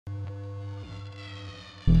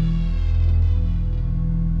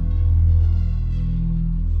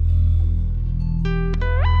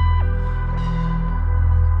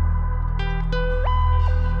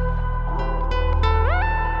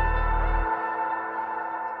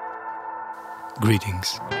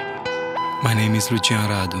Greetings. My name is Lucian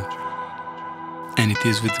Radu, and it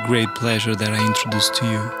is with great pleasure that I introduce to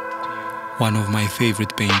you one of my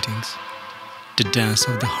favorite paintings, The Dance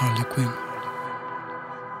of the Harlequin.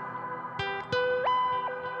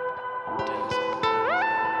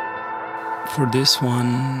 For this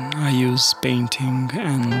one, I use painting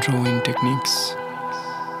and drawing techniques.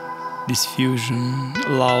 This fusion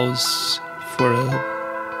allows for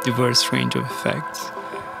a diverse range of effects,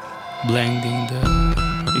 blending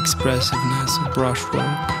the expressiveness of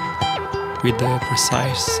brushwork with the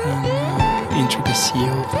precise and intricacy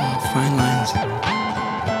of fine lines.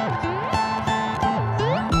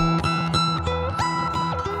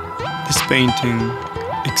 This painting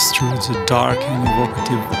extrudes a dark and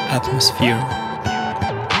evocative atmosphere.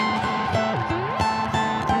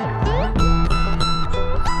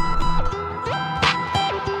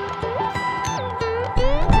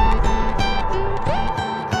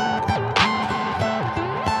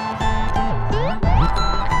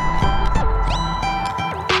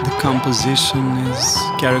 The composition is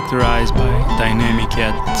characterized by dynamic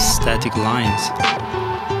yet static lines,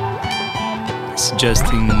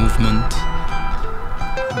 suggesting movement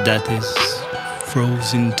that is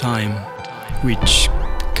frozen in time, which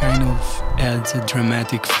kind of adds a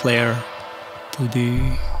dramatic flair to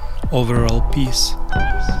the overall piece.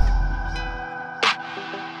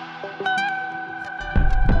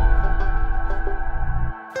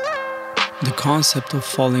 The concept of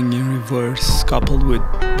falling in reverse, coupled with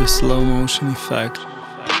the slow motion effect,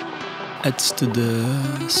 adds to the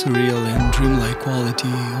surreal and dreamlike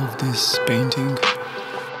quality of this painting.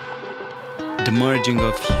 The merging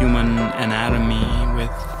of human anatomy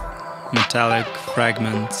with metallic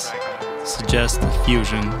fragments suggests the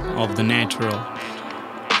fusion of the natural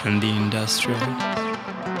and the industrial.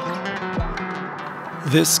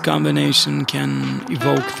 This combination can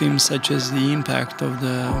evoke themes such as the impact of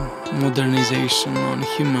the modernization on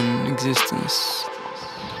human existence,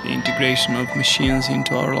 the integration of machines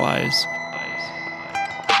into our lives,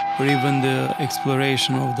 or even the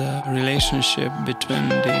exploration of the relationship between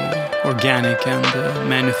the organic and the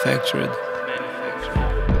manufactured.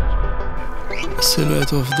 The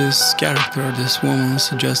silhouette of this character, this woman,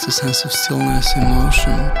 suggests a sense of stillness and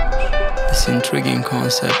motion. This intriguing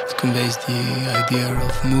concept conveys the idea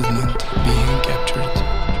of movement being captured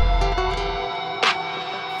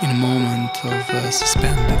in a moment of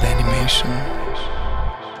suspended animation.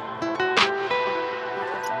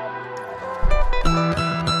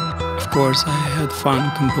 Of course, I had fun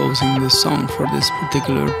composing the song for this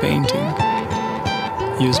particular painting.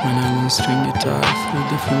 Used my nylon string guitar through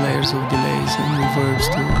different layers of delays and reverbs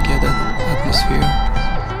to get that atmosphere.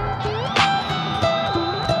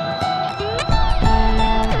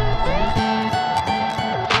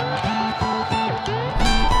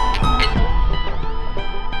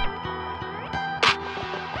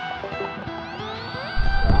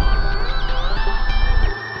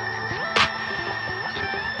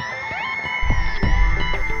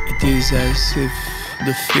 It is as if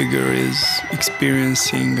the figure is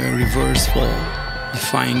experiencing a reverse fall,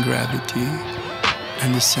 defying gravity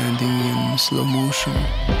and descending in slow motion.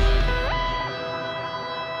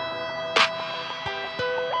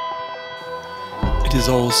 It is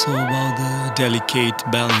also about the delicate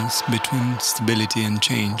balance between stability and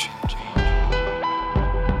change.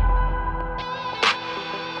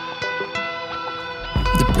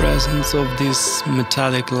 The presence of these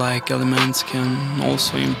metallic-like elements can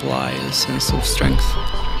also imply a sense of strength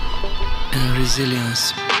and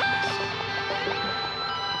resilience.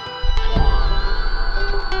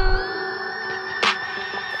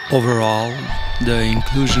 Overall, the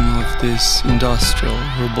inclusion of these industrial,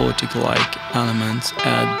 robotic-like elements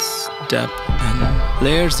adds depth and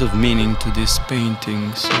layers of meaning to this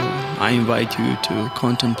painting, so I invite you to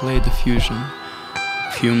contemplate the fusion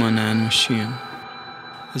of human and machine,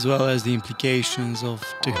 as well as the implications of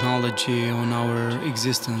technology on our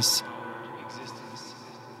existence